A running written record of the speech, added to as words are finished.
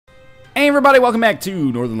everybody, welcome back to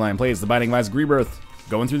Northern Lion Plays the Binding of Isaac Rebirth.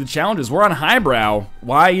 Going through the challenges. We're on highbrow.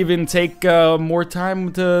 Why even take more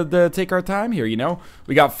time to take our time here, you know?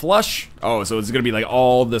 We got flush. Oh, so it's gonna be like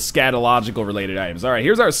all the scatological related items. Alright,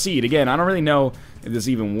 here's our seed. Again, I don't really know if this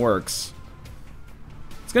even works.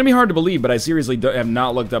 It's gonna be hard to believe, but I seriously have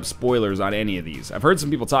not looked up spoilers on any of these. I've heard some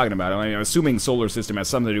people talking about it. I mean, I'm assuming solar system has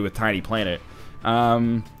something to do with Tiny Planet.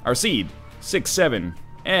 Our seed,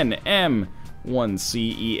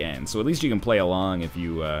 67NM1CEN. So at least you can play along if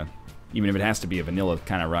you, even if it has to be a vanilla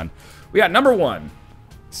kind of run. We got number 1,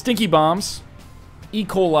 Stinky Bombs, E.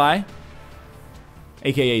 coli,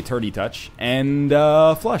 aka Turdy Touch, and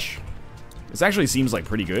Flush. This actually seems like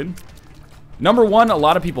pretty good. Number 1, a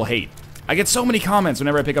lot of people hate. I get so many comments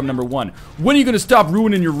whenever I pick up number 1. When are you gonna stop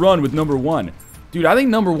ruining your run with number 1? Dude, I think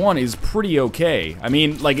number 1 is pretty okay. I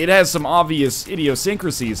mean, like, it has some obvious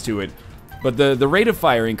idiosyncrasies to it, but the rate of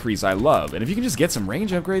fire increase I love. And if you can just get some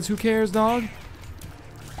range upgrades, who cares, dog?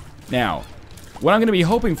 Now, what I'm going to be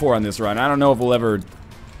hoping for on this run, I don't know if we'll ever,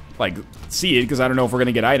 like, see it, because I don't know if we're going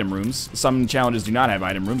to get item rooms. Some challenges do not have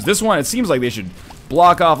item rooms. This one, it seems like they should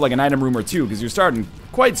block off, like, an item room or two, because you're starting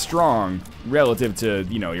quite strong relative to,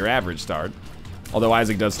 you know, your average start. Although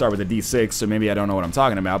Isaac does start with a D6, so maybe I don't know what I'm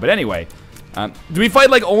talking about. But anyway, do we fight,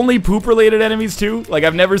 like, only poop-related enemies, too? Like,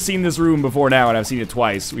 I've never seen this room before now, and I've seen it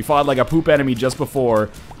twice. We fought, like, a poop enemy just before.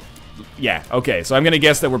 Yeah, okay, so I'm going to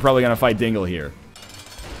guess that we're probably going to fight Dingle here.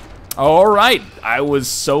 Alright, I was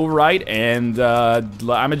so right, and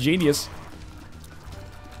I'm a genius.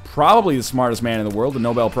 Probably the smartest man in the world. The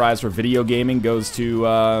Nobel Prize for video gaming goes to,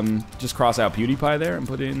 just cross out PewDiePie there and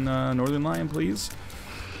put in Northern Lion, please.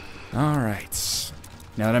 Alright.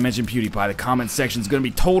 Now that I mentioned PewDiePie, the comment section's gonna be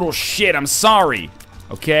total shit, I'm sorry.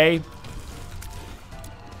 Okay?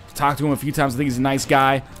 Talked to him a few times, I think he's a nice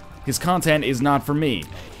guy. His content is not for me,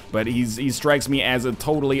 but he strikes me as a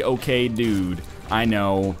totally okay dude. I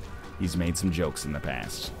know. He's made some jokes in the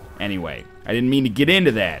past. Anyway, I didn't mean to get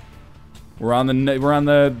into that. We're on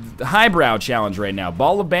the highbrow challenge right now.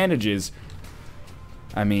 Ball of bandages.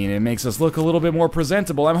 I mean, it makes us look a little bit more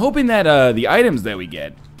presentable. I'm hoping that the items that we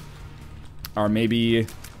get are maybe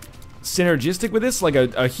synergistic with this. Like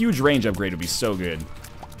a huge range upgrade would be so good.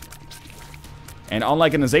 And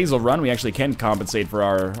unlike an Azazel run, we actually can compensate for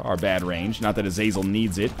our bad range. Not that Azazel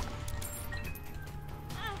needs it.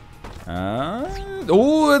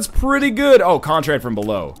 Oh, that's pretty good. Oh, contract from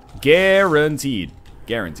below. Guaranteed.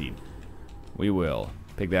 Guaranteed. We will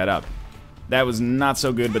pick that up. That was not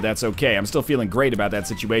so good, but that's okay. I'm still feeling great about that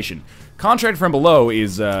situation. Contract from below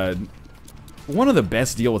is one of the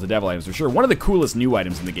best deal with the devil items, for sure. One of the coolest new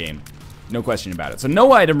items in the game. No question about it. So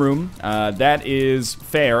no item room. That is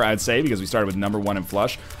fair, I'd say, because we started with number 1 in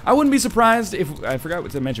flush. I wouldn't be surprised if... I forgot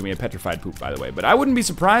to mention we had petrified poop, by the way. But I wouldn't be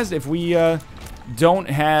surprised if we... don't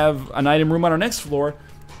have an item room on our next floor.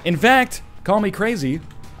 In fact, call me crazy,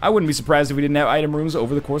 I wouldn't be surprised if we didn't have item rooms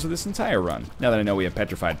over the course of this entire run. Now that I know we have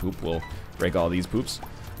petrified poop, we'll break all these poops.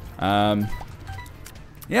 Yeah,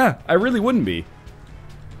 I really wouldn't be.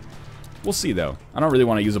 We'll see, though. I don't really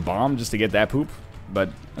want to use a bomb just to get that poop, but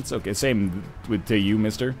that's okay. Same to you,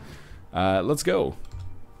 mister. Let's go.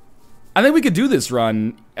 I think we could do this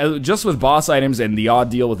run just with boss items and the odd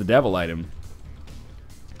deal with the devil item.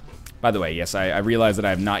 By the way, yes, I realize that I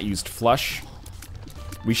have not used Flush.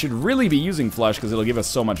 We should really be using Flush because it'll give us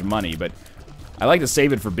so much money, but I like to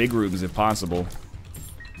save it for big rooms if possible.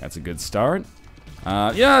 That's a good start.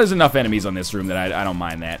 Yeah, there's enough enemies on this room that I don't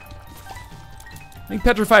mind that. I think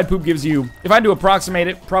Petrified Poop gives you, if I had to approximate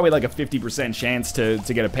it, probably like a 50% chance to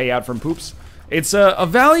get a payout from poops. It's a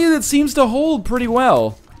value that seems to hold pretty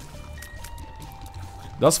well.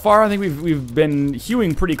 Thus far, I think we've been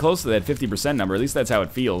hewing pretty close to that 50% number. At least that's how it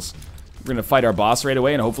feels. We're gonna fight our boss right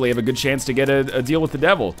away and hopefully have a good chance to get a deal with the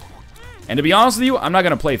devil. And to be honest with you, I'm not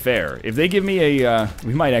gonna play fair. If they give me a,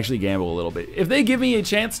 we might actually gamble a little bit. If they give me a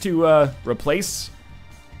chance to replace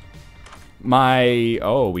my,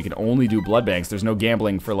 oh, we can only do blood banks. There's no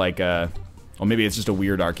gambling for like, oh, maybe it's just a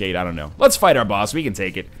weird arcade. I don't know. Let's fight our boss. We can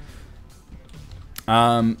take it.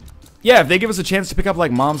 Yeah, if they give us a chance to pick up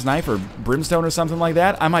like Mom's Knife or Brimstone or something like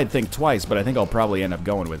that, I might think twice, but I think I'll probably end up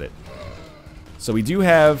going with it. So we do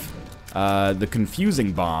have the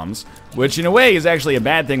confusing bombs, which in a way is actually a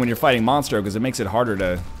bad thing when you're fighting Monstro because it makes it harder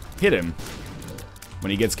to hit him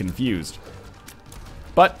when he gets confused.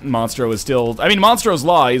 But Monstro is still... I mean, Monstro's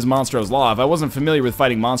Law is Monstro's Law. If I wasn't familiar with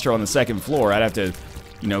fighting Monstro on the second floor, I'd have to,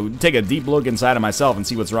 you know, take a deep look inside of myself and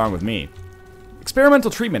see what's wrong with me.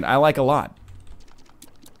 Experimental treatment, I like a lot.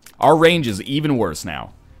 Our range is even worse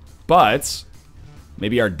now. But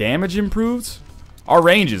maybe our damage improved? Our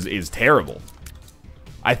range is terrible.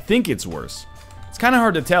 I think it's worse. It's kind of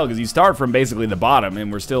hard to tell because you start from basically the bottom,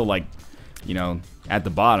 and we're still, like, you know, at the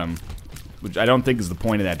bottom. Which I don't think is the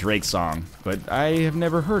point of that Drake song. But I have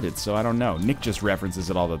never heard it, so I don't know. Nick just references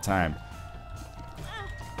it all the time.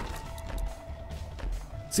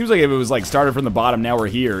 Seems like if it was like started from the bottom, now we're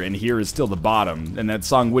here, and here is still the bottom. And that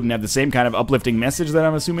song wouldn't have the same kind of uplifting message that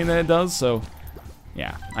I'm assuming that it does, so...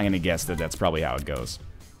 yeah, I'm gonna guess that that's probably how it goes.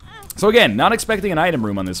 So again, not expecting an item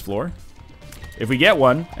room on this floor. If we get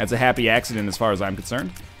one, that's a happy accident as far as I'm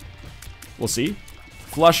concerned. We'll see.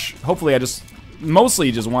 Flush, hopefully I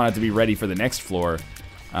mostly just want it to be ready for the next floor.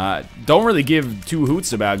 Don't really give two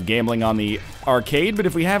hoots about gambling on the arcade, but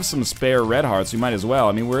if we have some spare red hearts, we might as well.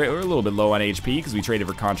 I mean, we're a little bit low on HP because we traded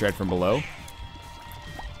for contract from below.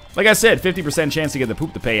 Like I said, 50% chance to get the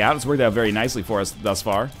poop to pay out. It's worked out very nicely for us thus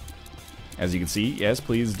far. As you can see, yes,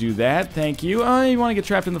 please do that. Thank you. Oh, you want to get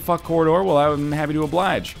trapped in the fuck corridor? Well, I'm happy to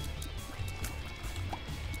oblige.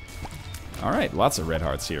 Alright, lots of red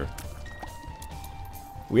hearts here.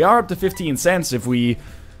 We are up to 15 cents if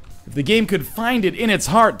the game could find it in its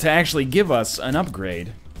heart to actually give us an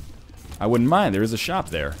upgrade. I wouldn't mind. There is a shop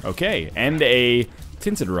there. Okay, and a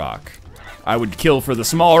tinted rock. I would kill for the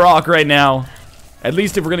small rock right now. At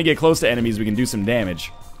least if we're going to get close to enemies, we can do some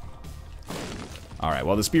damage. Alright,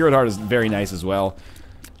 well, the Spirit Heart is very nice as well.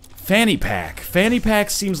 Fanny Pack. Fanny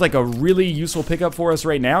Pack seems like a really useful pickup for us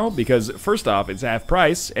right now because, first off, it's half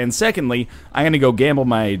price, and secondly, I'm going to go gamble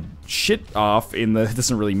my shit off in the... it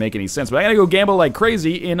doesn't really make any sense, but I'm going to go gamble like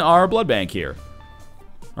crazy in our blood bank here.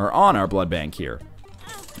 Or on our blood bank here.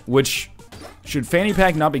 Which, should Fanny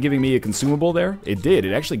Pack not be giving me a consumable there? It did.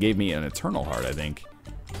 It actually gave me an Eternal Heart, I think.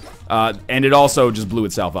 And it also just blew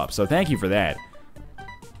itself up, so thank you for that.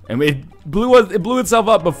 And it blew itself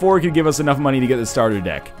up before it could give us enough money to get the starter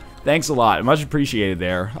deck. Thanks a lot. Much appreciated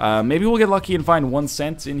there. Maybe we'll get lucky and find 1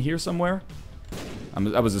 cent in here somewhere.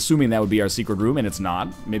 I was assuming that would be our secret room, and it's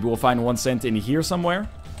not. Maybe we'll find 1 cent in here somewhere.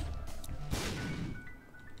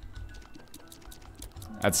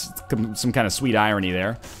 That's some kind of sweet irony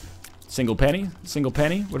there. Single penny? Single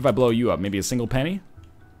penny? What if I blow you up? Maybe a single penny?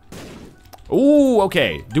 Ooh,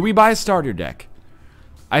 okay. Do we buy a starter deck?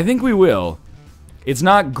 I think we will. It's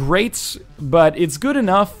not great, but it's good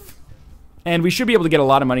enough. And we should be able to get a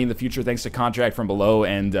lot of money in the future thanks to Contract from Below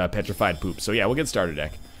and Petrified Poop. So yeah, we'll get starter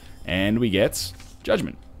deck. And we get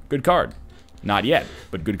Judgment. Good card. Not yet,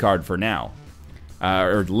 but good card for now.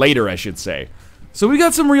 Or later, I should say. So we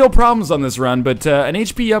got some real problems on this run, but an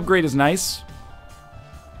HP upgrade is nice.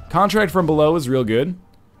 Contract from Below is real good.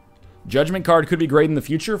 Judgment card could be great in the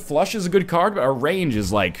future. Flush is a good card, but our range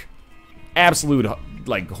is like absolute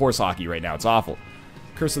like horse hockey right now. It's awful.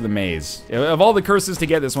 Curse of the Maze. Of all the curses to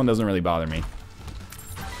get, this one doesn't really bother me.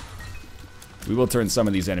 We will turn some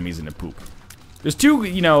of these enemies into poop. There's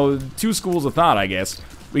two schools of thought, I guess.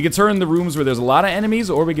 We could turn the rooms where there's a lot of enemies,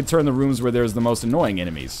 or we could turn the rooms where there's the most annoying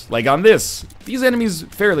enemies. Like on this, these enemies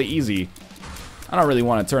fairly easy. I don't really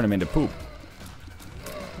want to turn them into poop.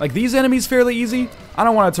 Like these enemies fairly easy. I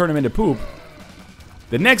don't want to turn them into poop.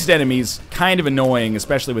 The next enemy's kind of annoying,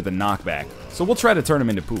 especially with the knockback. So we'll try to turn them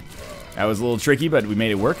into poop. That was a little tricky, but we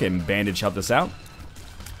made it work, and Bandage helped us out.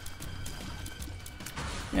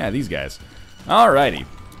 Yeah, these guys. Alrighty.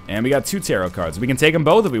 And we got 2 tarot cards. We can take them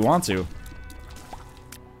both if we want to.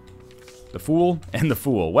 The Fool and the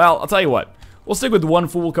Fool. Well, I'll tell you what. We'll stick with 1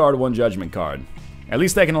 Fool card, 1 Judgment card. At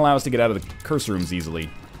least that can allow us to get out of the curse rooms easily.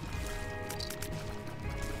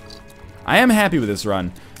 I am happy with this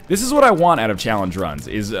run. This is what I want out of challenge runs,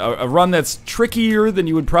 is a run that's trickier than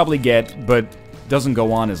you would probably get, but doesn't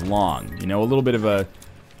go on as long. You know, a little bit of a...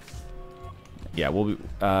 yeah, we'll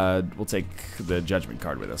take the Judgment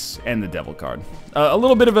card with us, and the Devil card. A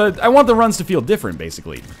little bit of a... I want the runs to feel different,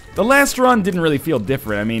 basically. The last run didn't really feel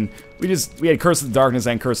different. I mean, we had Curse of the Darkness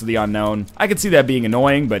and Curse of the Unknown. I could see that being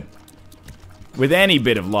annoying, but with any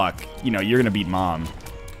bit of luck, you know, you're gonna beat Mom.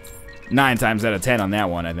 9 times out of 10 on that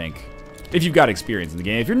one, I think. If you've got experience in the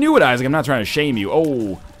game. If you're new at Isaac, I'm not trying to shame you.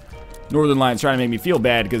 Oh, Northern Lion's trying to make me feel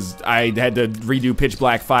bad because I had to redo Pitch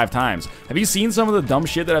Black 5 times. Have you seen some of the dumb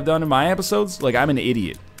shit that I've done in my episodes? Like, I'm an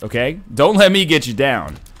idiot, okay? Don't let me get you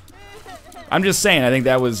down. I'm just saying, I think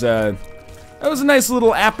that was a nice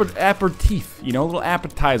little aperitif, you know, a little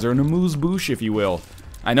appetizer, an amuse-bouche, if you will.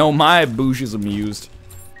 I know my bouche is amused.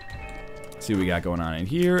 Let's see what we got going on in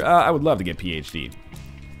here. I would love to get PhD.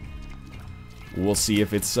 We'll see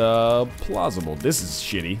if it's plausible. This is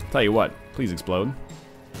shitty. Tell you what, please explode.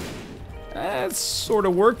 That sort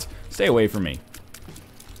of worked. Stay away from me.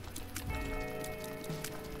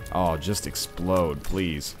 Oh, just explode,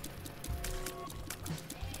 please.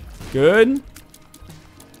 Good.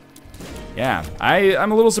 Yeah,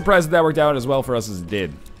 I'm a little surprised that worked out as well for us as it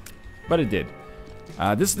did. But it did.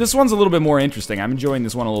 This one's a little bit more interesting. I'm enjoying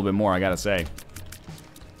this one a little bit more, I gotta say.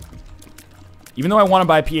 Even though I want to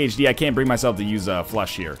buy PhD, I can't bring myself to use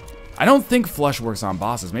Flush here. I don't think Flush works on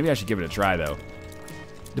bosses. Maybe I should give it a try, though.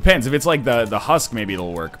 Depends. If it's like the Husk, maybe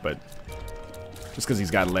it'll work, but... just because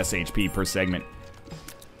he's got less HP per segment.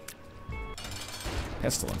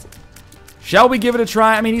 Pestilence. Shall we give it a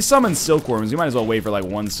try? I mean, he summons silkworms. We might as well wait for like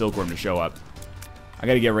one silkworm to show up. I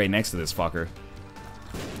gotta get right next to this fucker.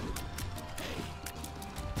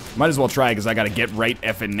 Might as well try because I gotta get right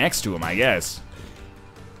effing next to him, I guess.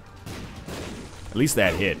 At least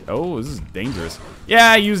that hit. Oh, this is dangerous.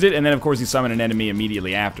 Yeah, I used it, and then of course he summoned an enemy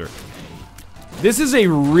immediately after. This is a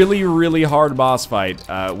really, really hard boss fight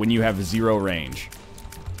when you have 0 range.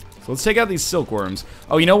 So let's take out these silkworms.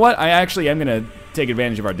 Oh, you know what? I actually am gonna take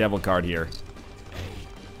advantage of our devil card here.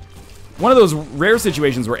 One of those rare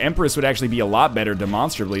situations where Empress would actually be a lot better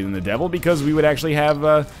demonstrably than the devil because we would actually have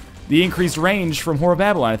the increased range from Whore of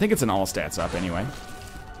Babylon. I think it's an all stats up anyway.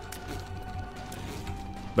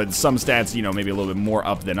 But some stats, you know, maybe a little bit more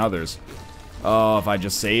up than others. Oh, if I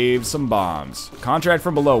just saved some bombs. Contract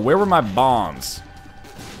from below. Where were my bombs?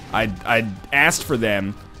 I asked for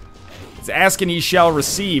them. It's asking ye shall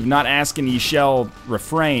receive, not asking ye shall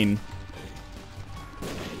refrain.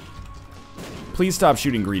 Please stop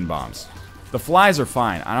shooting green bombs. The flies are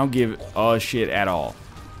fine. I don't give a shit at all.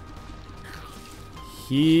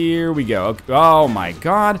 Here we go. Oh my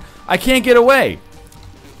god. I can't get away.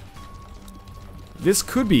 This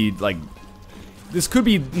could be, like... this could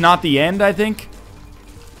be not the end, I think.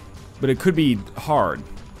 But it could be hard.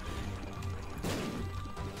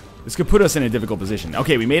 This could put us in a difficult position.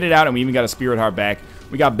 Okay, we made it out and we even got a Spirit Heart back.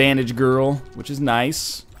 We got Bandage Girl, which is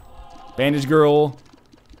nice. Bandage Girl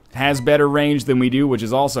has better range than we do, which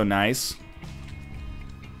is also nice.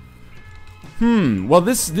 Well,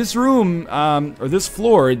 this room, or this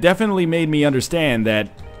floor, definitely made me understand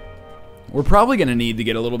that we're probably going to need to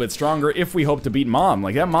get a little bit stronger if we hope to beat Mom.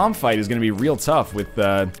 Like, that Mom fight is going to be real tough with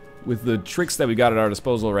the tricks that we got at our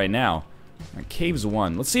disposal right now. Right, Caves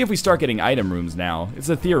 1. Let's see if we start getting item rooms now. It's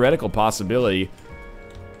a theoretical possibility.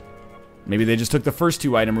 Maybe they just took the first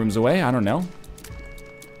 2 item rooms away. I don't know.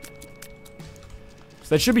 So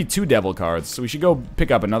that should be 2 devil cards, so we should go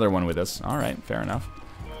pick up another one with us. Alright, fair enough.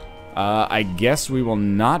 I guess we will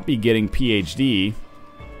not be getting PhD.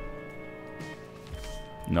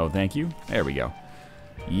 No, thank you. There we go.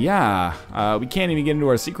 Yeah, we can't even get into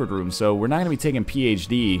our secret room, so we're not going to be taking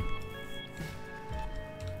PhD.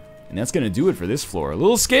 And that's going to do it for this floor. A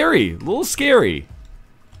little scary. A little scary.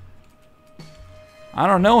 I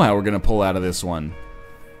don't know how we're going to pull out of this one.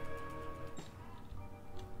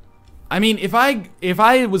 I mean, if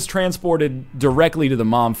I was transported directly to the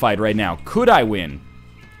Mom fight right now, could I win?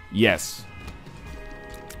 Yes.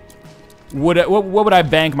 What would I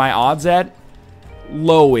bank my odds at?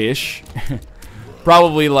 Low-ish.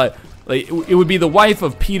 Probably like it would be the wife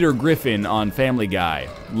of Peter Griffin on Family Guy.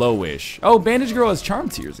 Low-ish. Oh, Bandage Girl has charm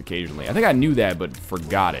tears occasionally. I think I knew that, but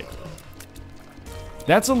forgot it.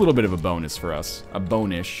 That's a little bit of a bonus for us. A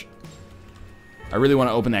bonish. I really want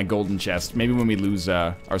to open that golden chest. Maybe when we lose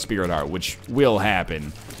our Spirit Heart, which will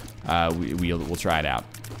happen. We'll try it out.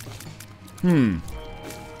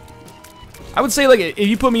 I would say, like, if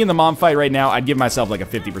you put me in the Mom fight right now, I'd give myself, like, a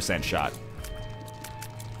 50% shot.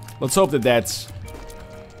 Let's hope that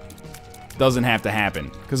doesn't have to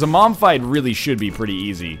happen. Because a Mom fight really should be pretty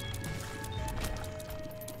easy.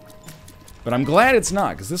 But I'm glad it's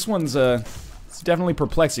not, because this one's, it's definitely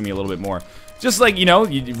perplexing me a little bit more. Just like, you know,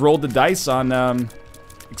 you rolled the dice on,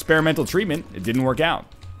 experimental treatment. It didn't work out.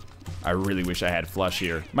 I really wish I had Flush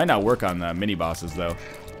here. Might not work on the mini-bosses, though.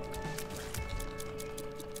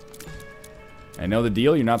 I know the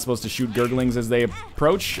deal. You're not supposed to shoot gurglings as they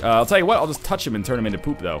approach. I'll tell you what. I'll just touch them and turn them into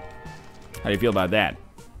poop, though. How do you feel about that?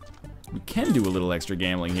 We can do a little extra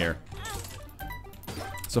gambling here.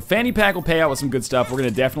 So Fanny Pack will pay out with some good stuff. We're going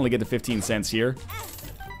to definitely get the 15 cents here.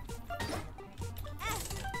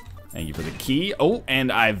 Thank you for the key. Oh, and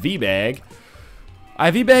IV bag.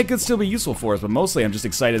 IV bag could still be useful for us, but mostly I'm just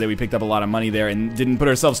excited that we picked up a lot of money there and didn't put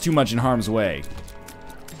ourselves too much in harm's way.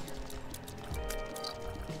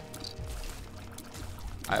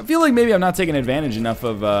 I feel like maybe I'm not taking advantage enough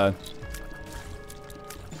of E.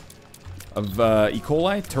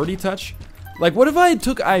 coli, turdy touch. Like, what if I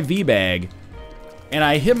took IV bag and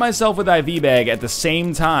I hit myself with IV bag at the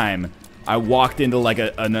same time I walked into like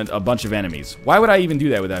a bunch of enemies? Why would I even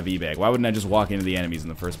do that with IV bag? Why wouldn't I just walk into the enemies in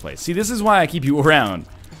the first place? See, this is why I keep you around,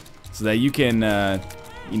 so that you can,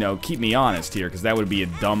 you know, keep me honest here, because that would be a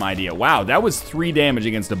dumb idea. Wow, that was 3 damage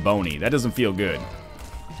against a bony. That doesn't feel good.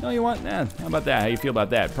 No, you want? Nah, how about that? How you feel about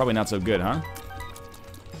that? Probably not so good, huh?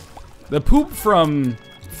 The poop from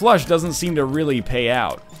Flush doesn't seem to really pay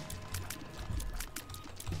out.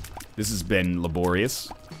 This has been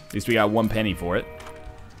laborious. At least we got 1 penny for it.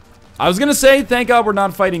 I was gonna say, thank God we're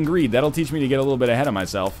not fighting greed. That'll teach me to get a little bit ahead of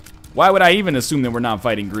myself. Why would I even assume that we're not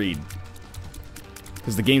fighting greed?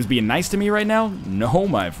 Because the game's being nice to me right now? No,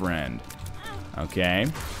 my friend. Okay.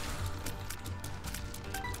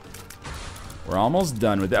 We're almost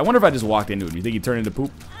done with it. I wonder if I just walked into it. Do you think he turned into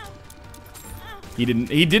poop? He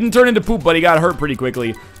didn't turn into poop, but he got hurt pretty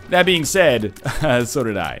quickly. That being said, so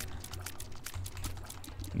did I.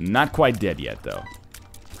 Not quite dead yet, though.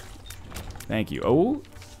 Thank you. Oh,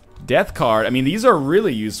 death card. I mean, these are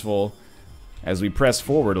really useful as we press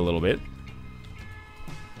forward a little bit.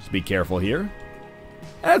 Just be careful here.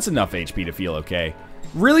 That's enough HP to feel okay.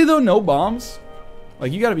 Really, though, no bombs?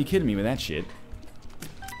 Like, you gotta be kidding me with that shit.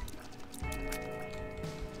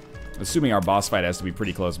 Assuming our boss fight has to be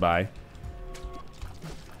pretty close by.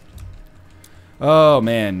 Oh,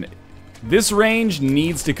 man. This range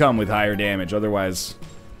needs to come with higher damage, otherwise...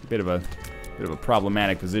 Bit of a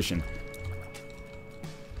problematic position.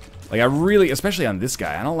 Like, I really, especially on this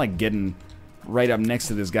guy, I don't like getting right up next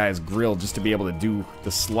to this guy's grill just to be able to do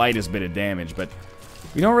the slightest bit of damage, but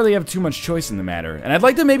we don't really have too much choice in the matter. And I'd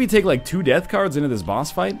like to maybe take like 2 death cards into this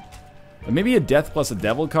boss fight. But maybe a death plus a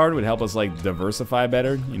devil card would help us like diversify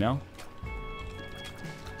better, you know?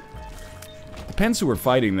 Depends who we're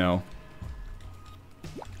fighting though.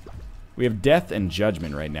 We have Death and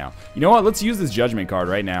Judgment right now. You know what? Let's use this Judgment card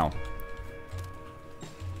right now.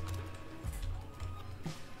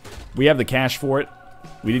 We have the cash for it.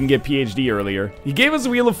 We didn't get PhD earlier. He gave us a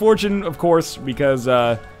Wheel of Fortune, of course, because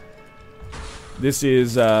this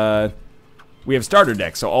is... we have starter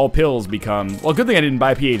decks, so all pills become... Well, good thing I didn't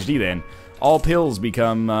buy PhD then. All pills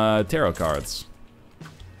become tarot cards.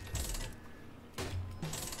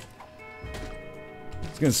 I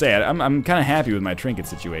was gonna say, I'm kind of happy with my trinket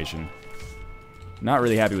situation. Not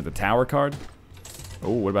really happy with the tower card.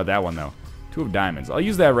 Oh, what about that one, though? 2 of diamonds. I'll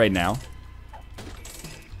use that right now.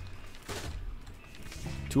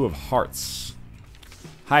 2 of hearts.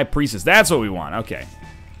 High Priestess. That's what we want. Okay.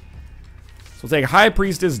 So we'll take High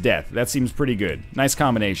Priestess, Death. That seems pretty good. Nice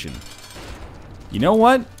combination. You know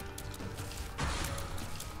what?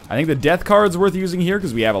 I think the Death card's worth using here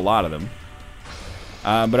because we have a lot of them.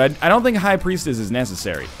 But I don't think High Priestess is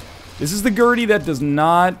necessary. This is the Gertie that does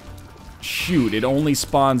not... shoot, it only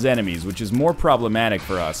spawns enemies, which is more problematic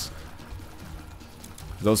for us.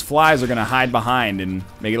 Those flies are going to hide behind and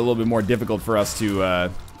make it a little bit more difficult for us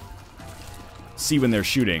to see when they're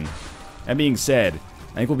shooting. That being said,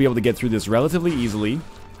 I think we'll be able to get through this relatively easily.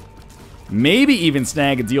 Maybe even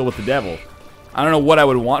snag a deal with the devil. I don't know what I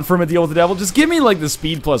would want from a deal with the devil. Just give me like the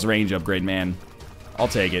speed plus range upgrade, man. I'll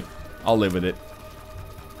take it. I'll live with it.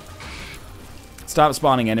 Stop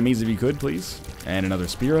spawning enemies if you could, please. And another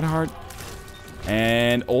Spirit Heart.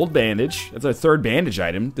 And old bandage. That's our 3rd bandage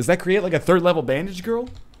item. Does that create like a 3rd level bandage girl?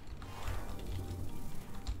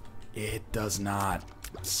 It does not.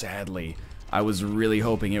 Sadly. I was really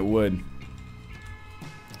hoping it would.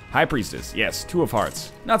 High Priestess. Yes, 2 of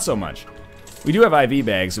hearts. Not so much. We do have IV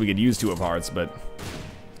bags, so we could use 2 of hearts, but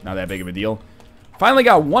not that big of a deal. Finally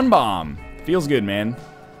got 1 bomb. Feels good, man.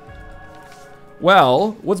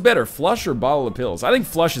 Well, what's better, Flush or Bottle of Pills? I think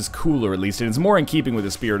Flush is cooler, at least, and it's more in keeping with the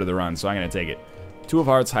spirit of the run, so I'm going to take it. 2 of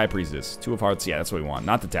hearts, High Priestess. 2 of hearts, yeah, that's what we want,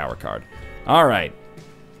 not the tower card. All right.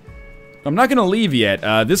 I'm not going to leave yet.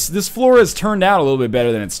 This floor has turned out a little bit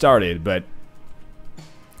better than it started, but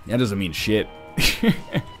that doesn't mean shit.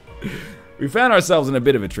 We found ourselves in a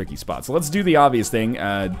bit of a tricky spot, so let's do the obvious thing.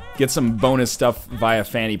 Get some bonus stuff via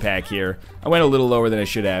fanny pack here. I went a little lower than I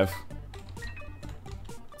should have.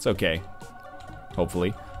 It's okay.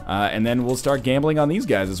 Hopefully. And then we'll start gambling on these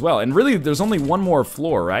guys as well. And really, there's only 1 more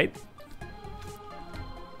floor, right?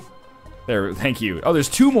 There, thank you. Oh, there's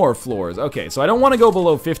 2 more floors. Okay, so I don't want to go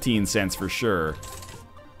below 15 cents for sure.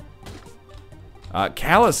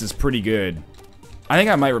 Callus is pretty good. I think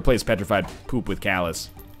I might replace Petrified Poop with Callus.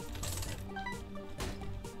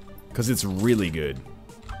 Because it's really good.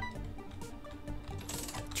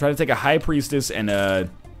 Try to take a High Priestess and a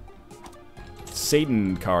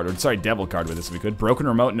Satan card, or sorry, Devil card with this if we could. Broken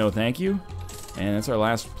Remote, no thank you. And that's our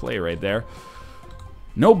last play right there.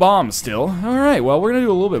 No bombs still. Alright, well, we're going to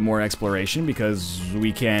do a little bit more exploration because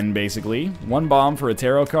we can, basically. 1 bomb for a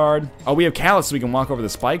tarot card. Oh, we have Callus, so we can walk over the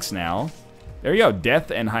spikes now. There you go,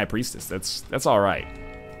 Death and High Priestess. That's alright.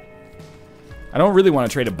 I don't really want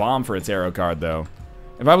to trade a bomb for a tarot card, though.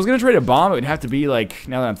 If I was going to trade a bomb, it would have to be, like,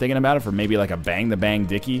 now that I'm thinking about it, for maybe, like, a Bang the Bang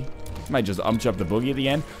Dickie. Might just ump up the boogie at the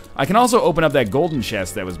end. I can also open up that golden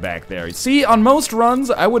chest that was back there. See, on most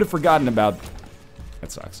runs, I would have forgotten about...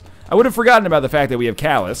 That sucks. I would have forgotten about the fact that we have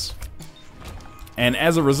Callus. And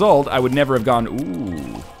as a result, I would never have gone,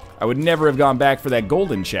 ooh. I would never have gone back for that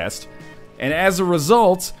golden chest. And as a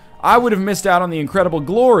result, I would have missed out on the incredible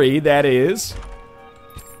glory that is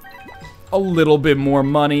a little bit more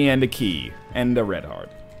money and a key. And a red heart.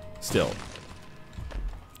 Still.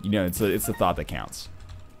 You know, it's the thought that counts.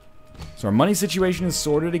 So our money situation is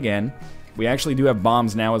sorted again. We actually do have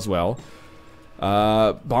bombs now as well.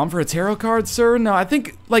 Bomb for a tarot card, sir? No, I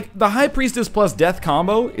think, like, the High Priestess plus Death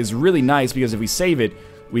combo is really nice because if we save it,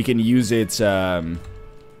 we can use it, on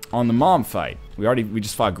the mom fight. We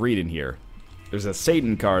just fought Greed in here. There's a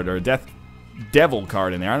Satan card, or a Devil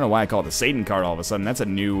card in there. I don't know why I call it a Satan card all of a sudden. That's a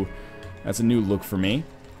new look for me.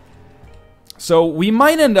 So we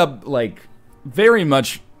might end up, like, very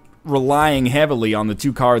much relying heavily on the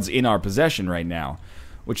 2 cards in our possession right now,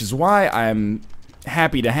 which is why I'm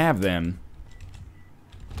happy to have them.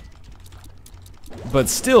 But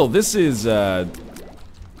still, this is a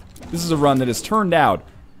run that has turned out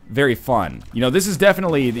very fun. You know, this is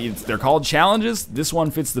definitely, they're called challenges. This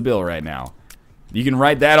one fits the bill right now. You can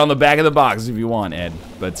write that on the back of the box if you want, Ed.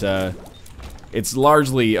 But it's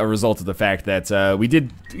largely a result of the fact that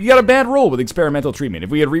you got a bad roll with experimental treatment.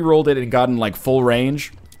 If we had re-rolled it and gotten like full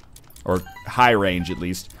range, or high range at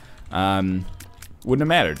least, wouldn't have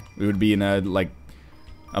mattered. We would be in a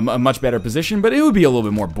much better position, but it would be a little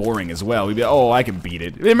bit more boring as well. We'd be, oh, I can beat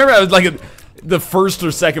it. Remember, I was like the first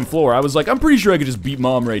or second floor. I was like, I'm pretty sure I could just beat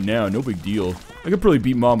Mom right now. No big deal. I could probably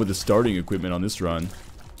beat Mom with the starting equipment on this run.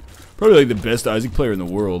 Probably like the best Isaac player in the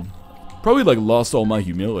world. Probably like lost all my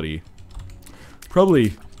humility.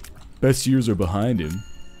 Probably best years are behind him.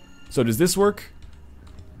 So does this work?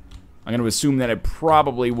 I'm going to assume that it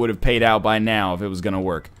probably would have paid out by now if it was going to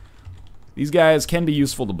work. These guys can be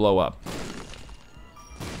useful to blow up.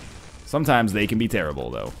 Sometimes they can be terrible,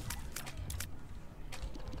 though.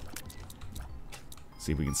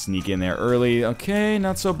 See if we can sneak in there early. Okay,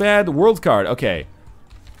 not so bad. The world card, okay.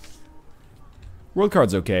 World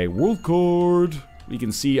card's okay. World card. We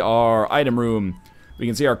can see our item room. We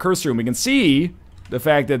can see our curse room. We can see the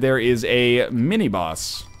fact that there is a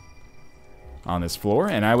mini-boss on this floor,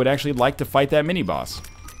 and I would actually like to fight that mini-boss.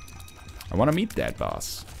 I want to meet that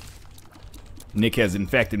boss. Nick has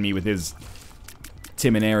infected me with his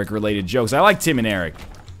Tim and Eric related jokes. I like Tim and Eric,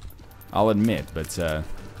 I'll admit, but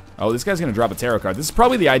oh, this guy's gonna drop a tarot card. This is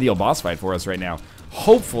probably the ideal boss fight for us right now.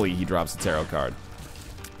 Hopefully he drops a tarot card.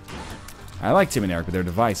 I like Tim and Eric, but they're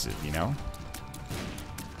divisive, you know?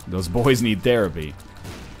 Those boys need therapy.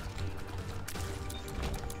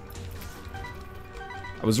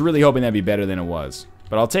 I was really hoping that'd be better than it was,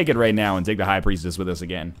 but I'll take it right now and take the High Priestess with us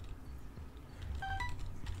again.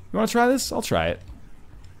 You wanna try this? I'll try it.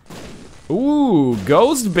 Ooh,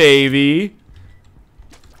 Ghost Baby.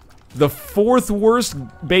 The 4th worst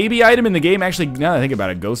baby item in the game. Actually, now that I think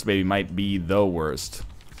about it, Ghost Baby might be the worst.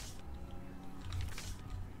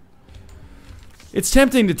 It's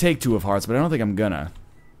tempting to take 2 of Hearts, but I don't think I'm gonna.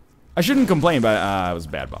 I shouldn't complain, but it was a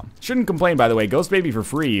bad bomb. Shouldn't complain, by the way. Ghost Baby for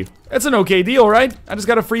free. That's an okay deal, right? I just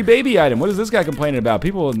got a free baby item. What is this guy complaining about?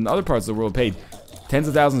 People in other parts of the world paid tens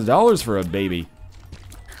of thousands of dollars for a baby.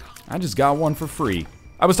 I just got one for free.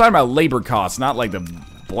 I was talking about labor costs, not like the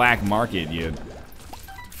black market, you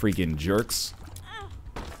freaking jerks.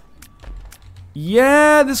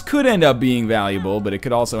 Yeah, this could end up being valuable, but it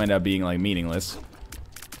could also end up being, like, meaningless.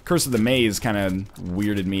 Curse of the Maze kind of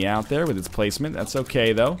weirded me out there with its placement. That's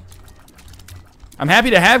okay, though. I'm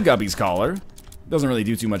happy to have Guppy's Collar. Doesn't really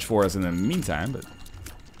do too much for us in the meantime, but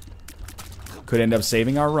could end up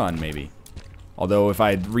saving our run, maybe. Although, if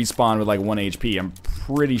I respawn with, like, 1 HP, I'm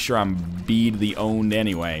pretty sure I'm bead the owned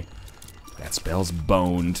anyway. That spell's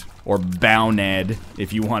boned. Or bowned,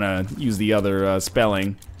 if you want to use the other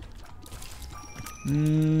spelling.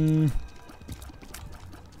 If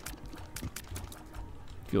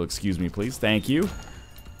you'll excuse me, please. Thank you.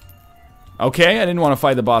 Okay, I didn't want to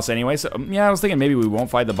fight the boss anyway, so yeah, I was thinking maybe we won't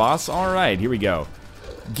fight the boss. Alright, here we go.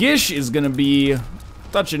 Gish is gonna be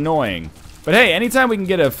such annoying. But hey, anytime we can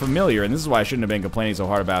get a familiar, and this is why I shouldn't have been complaining so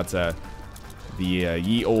hard about the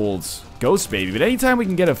ye old Ghost Baby, but anytime we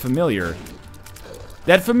can get a familiar,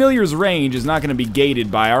 that familiar's range is not gonna be gated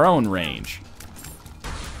by our own range.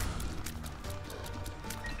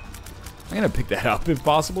 I'm gonna pick that up if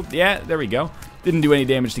possible. Yeah, there we go. Didn't do any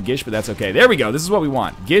damage to Gish, but that's okay. There we go. This is what we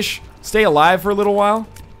want. Gish, stay alive for a little while.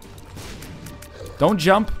 Don't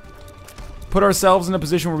jump. Put ourselves in a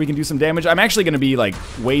position where we can do some damage. I'm actually going to be, like,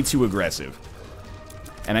 way too aggressive.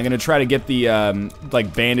 And I'm going to try to get the,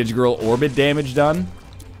 like, Bandage Girl orbit damage done.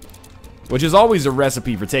 Which is always a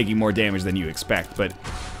recipe for taking more damage than you expect, but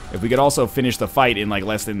If we could also finish the fight in like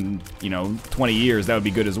less than, you know, 20 years, that would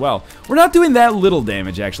be good as well. We're not doing that little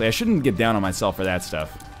damage, actually. I shouldn't get down on myself for that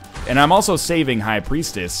stuff. And I'm also saving High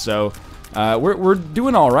Priestess, so we're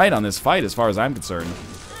doing all right on this fight as far as I'm concerned.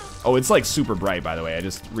 Oh, it's like super bright, by the way. I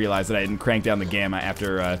just realized that I didn't crank down the gamma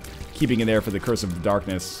after keeping it there for the Curse of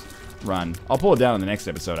Darkness run. I'll pull it down in the next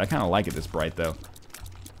episode. I kind of like it this bright, though.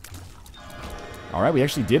 All right, we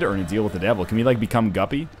actually did earn a deal with the devil. Can we, like, become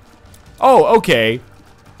Guppy? Oh, okay.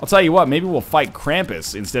 I'll tell you what, maybe we'll fight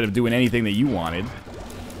Krampus instead of doing anything that you wanted.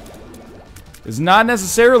 It's not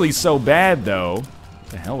necessarily so bad, though. What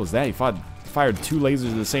the hell was that? He fired 2 lasers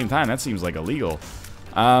at the same time. That seems like illegal.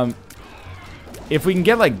 If we can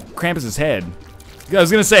get, like, Krampus's head... I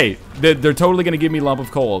was gonna say, they're totally gonna give me lump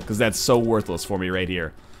of coal, because that's so worthless for me right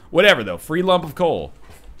here. Whatever, though. Free lump of coal.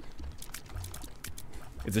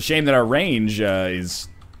 It's a shame that our range is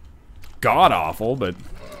god-awful, but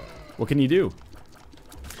what can you do?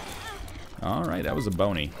 Alright, that was a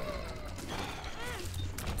bony.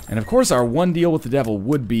 And of course our one deal with the devil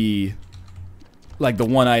would be like the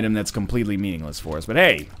one item that's completely meaningless for us. But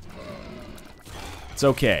hey, it's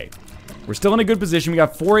okay. We're still in a good position. We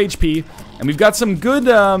got 4 HP, and we've got some good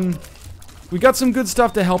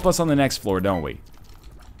stuff to help us on the next floor, don't we?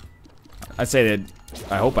 I say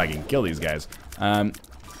that I hope I can kill these guys.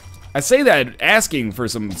 I say that asking for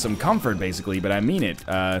some comfort basically, but I mean it.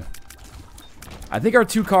 I think our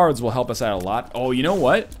 2 cards will help us out a lot. Oh, you know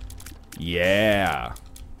what? Yeah.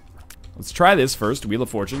 Let's try this first. Wheel of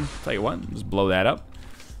Fortune. Tell you what, just blow that up.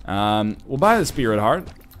 We'll buy the Spirit Heart.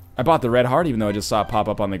 I bought the Red Heart, even though I just saw it pop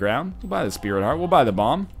up on the ground. We'll buy the Spirit Heart. We'll buy the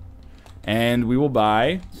Bomb. And we will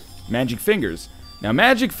buy Magic Fingers. Now,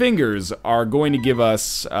 Magic Fingers are going to give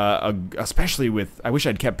us, especially with... I wish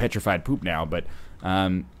I'd kept Petrified Poop now, but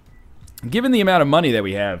given the amount of money that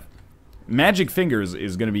we have, Magic Fingers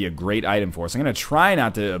is going to be a great item for us. I'm going to try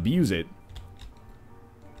not to abuse it.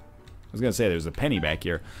 I was going to say there's a penny back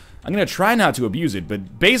here. I'm going to try not to abuse it,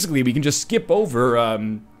 but basically we can just skip over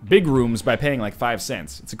big rooms by paying like 5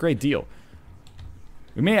 cents. It's a great deal.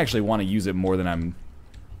 We may actually want to use it more than I'm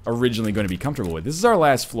originally going to be comfortable with. This is our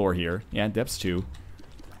last floor here. Yeah, depths 2.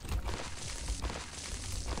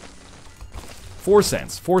 4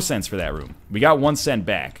 cents. 4 cents for that room. We got 1 cent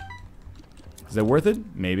back. Is that worth it?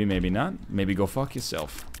 Maybe, maybe not. Maybe go fuck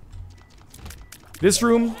yourself. This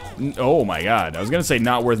room, oh my god. I was gonna say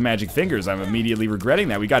not worth Magic Fingers. I'm immediately regretting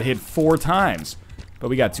that. We got hit 4 times. But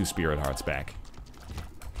we got 2 Spirit Hearts back.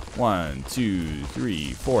 1, 2,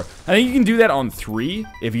 3, 4. I think you can do that on 3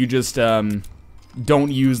 if you just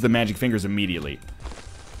don't use the Magic Fingers immediately.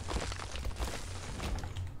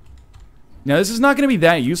 Now this is not gonna be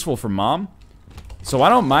that useful for Mom. So I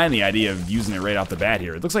don't mind the idea of using it right off the bat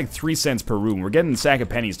here. It looks like 3 cents per room. We're getting a sack of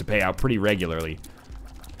pennies to pay out pretty regularly.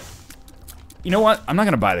 You know what? I'm not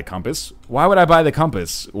going to buy the compass. Why would I buy the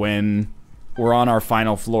compass when we're on our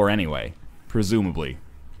final floor anyway? Presumably.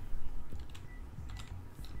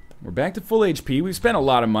 We're back to full HP. We've spent a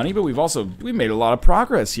lot of money, but we've made a lot of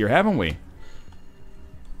progress here, haven't we?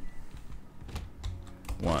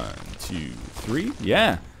 1, 2, 3.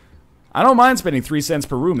 Yeah. I don't mind spending 3 cents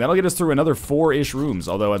per room. That'll get us through another 4-ish rooms.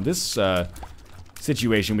 Although in this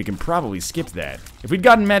situation, we can probably skip that. If we'd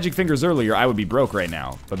gotten Magic Fingers earlier, I would be broke right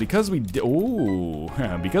now. But because we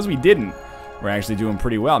because we didn't, we're actually doing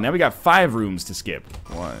pretty well. Now we got 5 rooms to skip.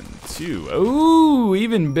 1, 2. Ooh,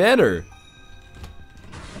 even better.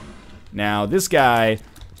 Now this guy,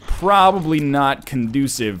 probably not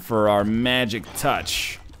conducive for our magic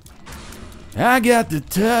touch. I got the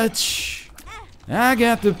touch. I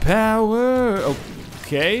got the power.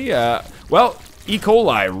 Okay, well, E.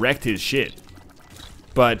 coli wrecked his shit.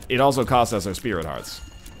 But it also cost us our Spirit Hearts.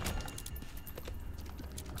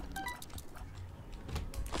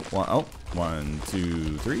 1,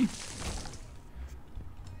 2, 3.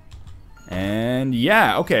 And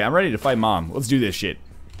yeah, okay, I'm ready to fight Mom. Let's do this shit.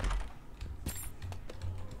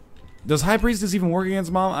 Does High Priestess even work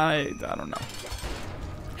against Mom? I don't know.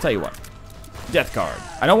 Tell you what. Death card.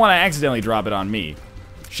 I don't want to accidentally drop it on me.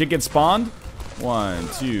 Shit gets spawned. 1,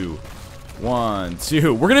 2. 1,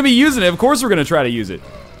 2. We're gonna be using it. Of course we're gonna try to use it.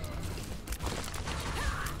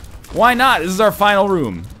 Why not? This is our final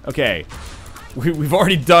room. Okay. We've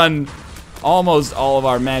already done almost all of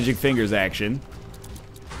our Magic Fingers action.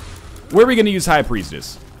 Where are we gonna use High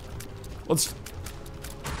Priestess?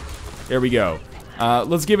 There we go.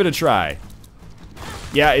 Let's give it a try.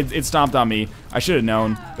 Yeah, it stomped on me. I should have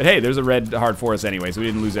known. But hey, there's a red heart for us anyway, so we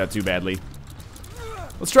didn't lose that too badly.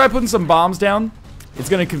 Let's try putting some bombs down. It's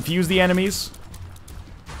going to confuse the enemies.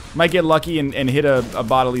 Might get lucky and hit a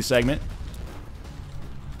bodily segment.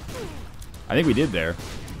 I think we did there.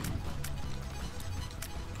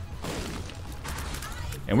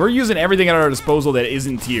 And we're using everything at our disposal that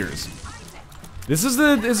isn't tears. This is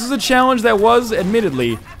a challenge that was,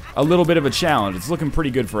 admittedly, a little bit of a challenge. It's looking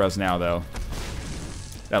pretty good for us now, though.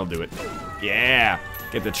 That'll do it. Yeah!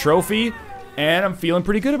 Get the trophy, and I'm feeling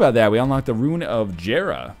pretty good about that. We unlocked the Rune of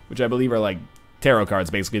Jera, which I believe are like tarot cards,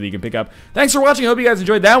 basically, that you can pick up. Thanks for watching. I hope you guys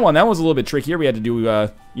enjoyed that one. That was a little bit trickier. We had to do,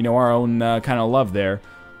 you know, our own kind of love there.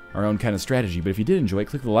 Our own kind of strategy. But if you did enjoy it,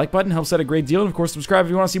 click the like button. Helps out a great deal. And, of course, subscribe if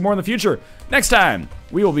you want to see more in the future. Next time,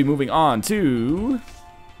 we will be moving on to...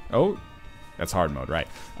 Oh, that's hard mode, right?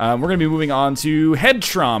 We're going to be moving on to head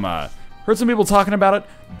trauma. Heard some people talking about it.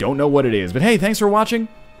 Don't know what it is. But, hey, thanks for watching,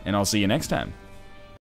 and I'll see you next time.